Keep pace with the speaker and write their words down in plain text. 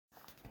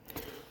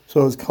So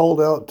I was called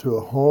out to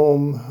a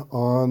home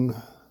on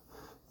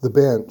the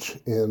bench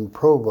in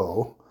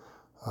Provo.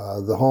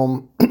 The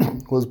home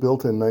was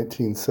built in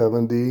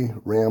 1970,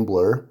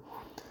 Rambler,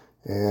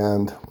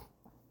 and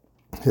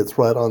it's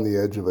right on the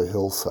edge of a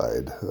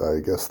hillside.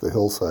 I guess the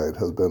hillside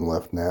has been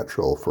left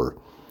natural for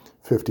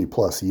 50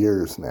 plus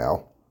years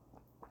now.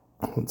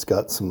 It's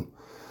got some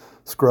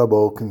scrub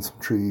oak and some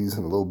trees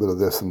and a little bit of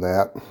this and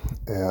that,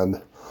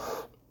 and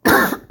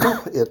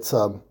it's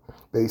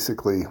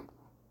basically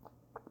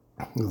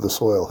the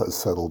soil has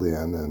settled in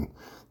and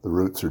the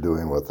roots are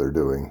doing what they're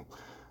doing.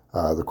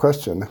 The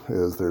question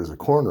is, there's a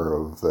corner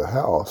of the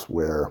house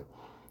where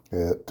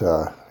it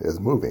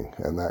is moving,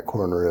 and that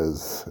corner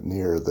is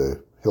near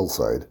the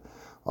hillside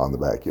on the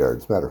backyard.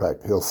 As a matter of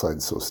fact, the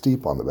hillside's so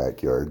steep on the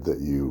backyard that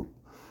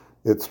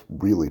it's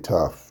really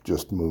tough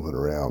just moving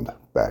around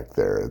back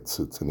there. It's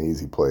an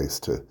easy place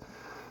to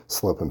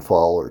slip and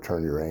fall or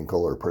turn your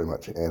ankle or pretty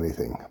much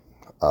anything.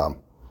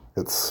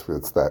 It's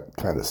that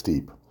kind of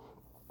steep.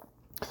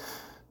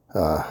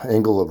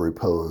 Angle of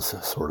repose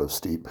sort of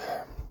steep.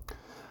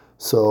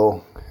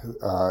 So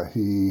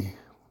he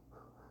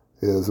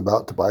is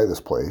about to buy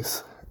this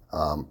place,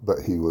 but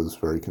he was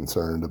very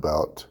concerned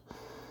about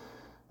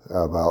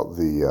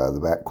the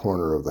back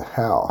corner of the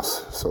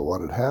house. So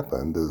what had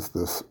happened is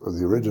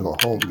the original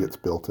home gets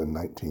built in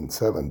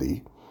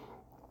 1970,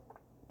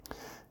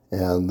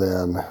 and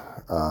then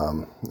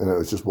and it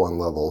was just one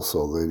level,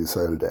 so they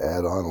decided to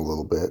add on a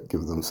little bit,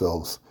 give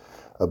themselves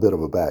a bit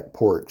of a back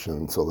porch,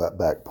 and so that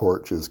back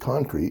porch is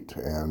concrete,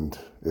 and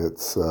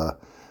it's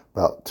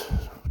about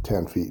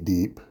 10 feet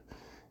deep,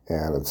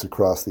 and it's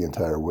across the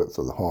entire width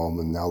of the home,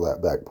 and now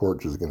that back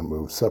porch is going to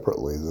move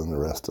separately than the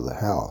rest of the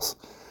house.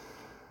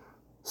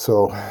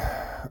 So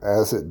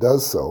as it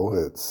does so,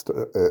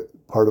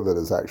 part of it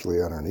is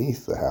actually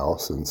underneath the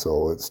house, and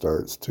so it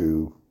starts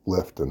to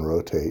lift and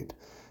rotate,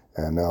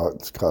 and now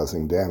it's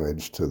causing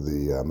damage to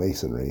the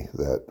masonry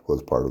that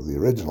was part of the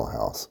original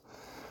house.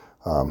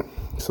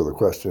 So the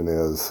question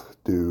is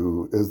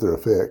there a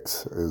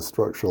fix? Is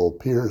structural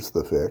piers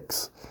the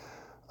fix?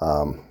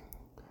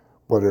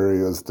 What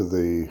areas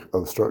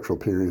of structural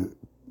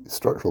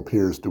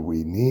piers do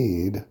we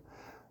need?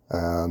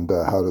 And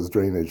how does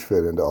drainage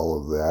fit into all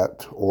of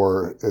that?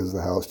 Or is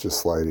the house just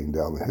sliding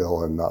down the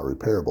hill and not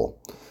repairable?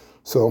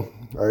 So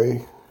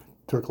I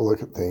took a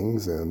look at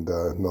things and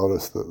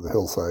noticed that the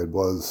hillside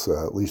was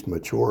at least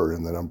mature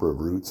in the number of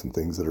roots and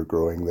things that are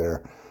growing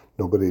there.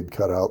 Nobody had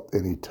cut out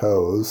any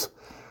toes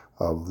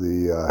of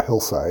the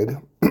hillside.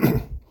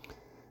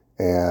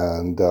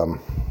 And,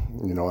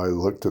 I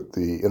looked at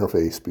the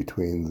interface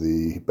between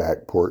the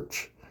back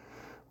porch,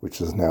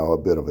 which is now a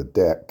bit of a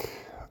deck,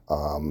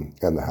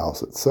 and the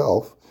house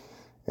itself.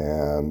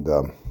 And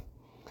then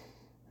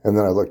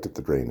I looked at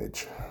the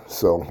drainage.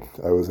 So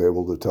I was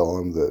able to tell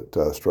him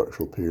that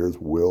structural piers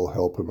will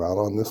help him out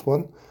on this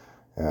one.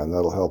 And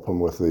that'll help him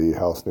with the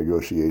house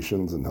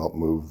negotiations and help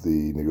move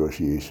the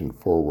negotiation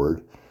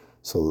forward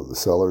so that the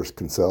sellers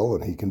can sell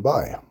and he can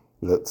buy.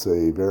 That's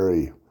a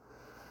very,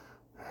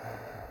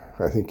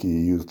 I think he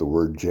used the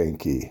word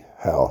janky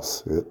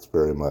house. It's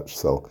very much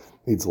so.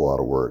 Needs a lot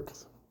of work.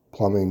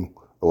 Plumbing,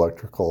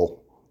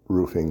 electrical,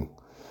 roofing,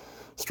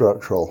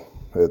 structural.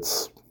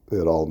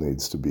 It all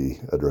needs to be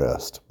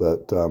addressed.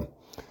 But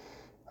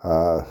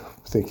I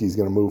think he's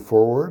going to move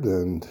forward,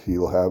 and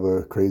he'll have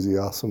a crazy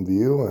awesome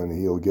view, and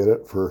he'll get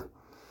it for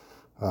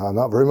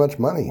not very much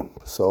money.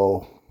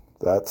 So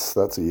that's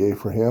a yay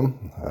for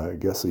him. I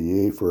guess a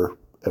yay for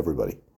everybody.